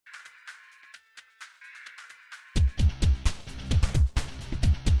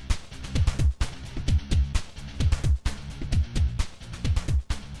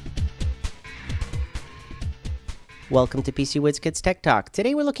Welcome to PC Wiz Kids Tech Talk.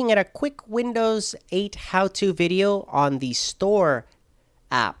 Today we're looking at a quick Windows 8 how-to video on the Store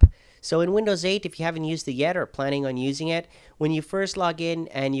app. So in Windows 8, if you haven't used it yet or planning on using it, when you first log in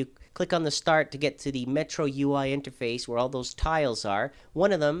and you click on the Start to get to the Metro UI interface where all those tiles are,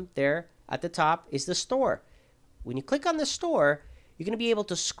 one of them there at the top is the Store. When you click on the Store, you're going to be able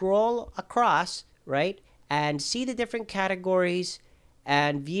to scroll across, right, and see the different categories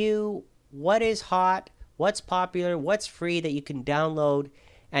and view what is hot, what's popular, what's free that you can download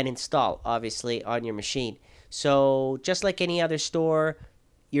and install, obviously, on your machine. So just like any other store,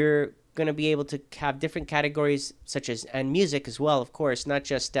 you're going to be able to have different categories such as, and music as well, of course, not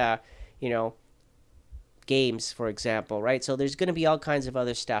just, games, for example, right? So there's going to be all kinds of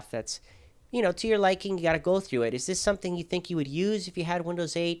other stuff that's, to your liking. You got to go through it. Is this something you think you would use if you had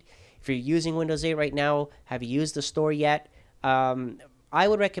Windows 8? If you're using Windows 8 right now, have you used the store yet? I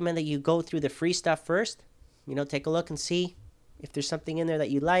would recommend that you go through the free stuff first. Take a look and see if there's something in there that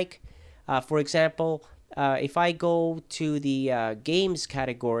you like. For example, if I go to the games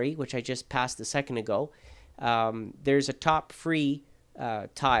category, which I just passed a second ago, there's a top free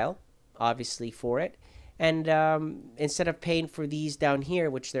tile, obviously, for it. And instead of paying for these down here,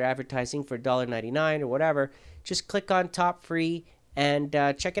 which they're advertising for $1.99 or whatever, just click on top free and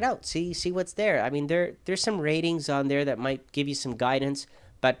check it out. See what's there. I mean, there's some ratings on there that might give you some guidance,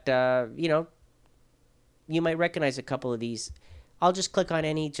 but you might recognize a couple of these. I'll just click on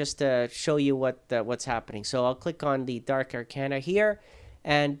any just to show you what's happening. So I'll click on the Dark Arcana here,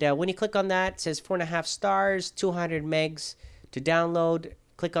 and when you click on that, it says 4.5 stars, 200 megs to download.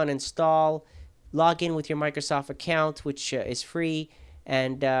 Click on install, log in with your Microsoft account, which is free,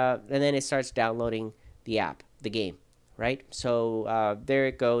 and then it starts downloading the app, the game, right? So there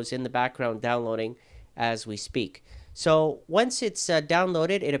it goes in the background downloading as we speak. So once it's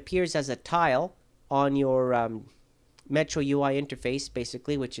downloaded, it appears as a tile on your Metro UI interface,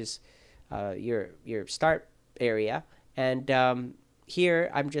 basically, which is your start area. And here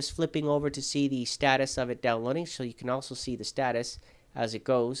I'm just flipping over to see the status of it downloading, so you can also see the status as it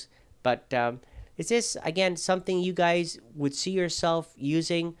goes. But is this, again, something you guys would see yourself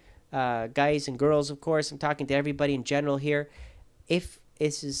using? Guys and girls, of course. I'm talking to everybody in general here. If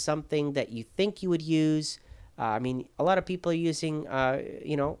this is something that you think you would use, I mean, a lot of people are using,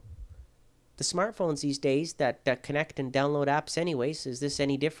 the smartphones these days that connect and download apps anyways. Is this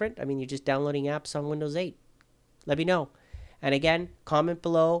any different? I mean, you're just downloading apps on Windows 8. Let me know. And again, comment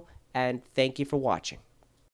below, and thank you for watching.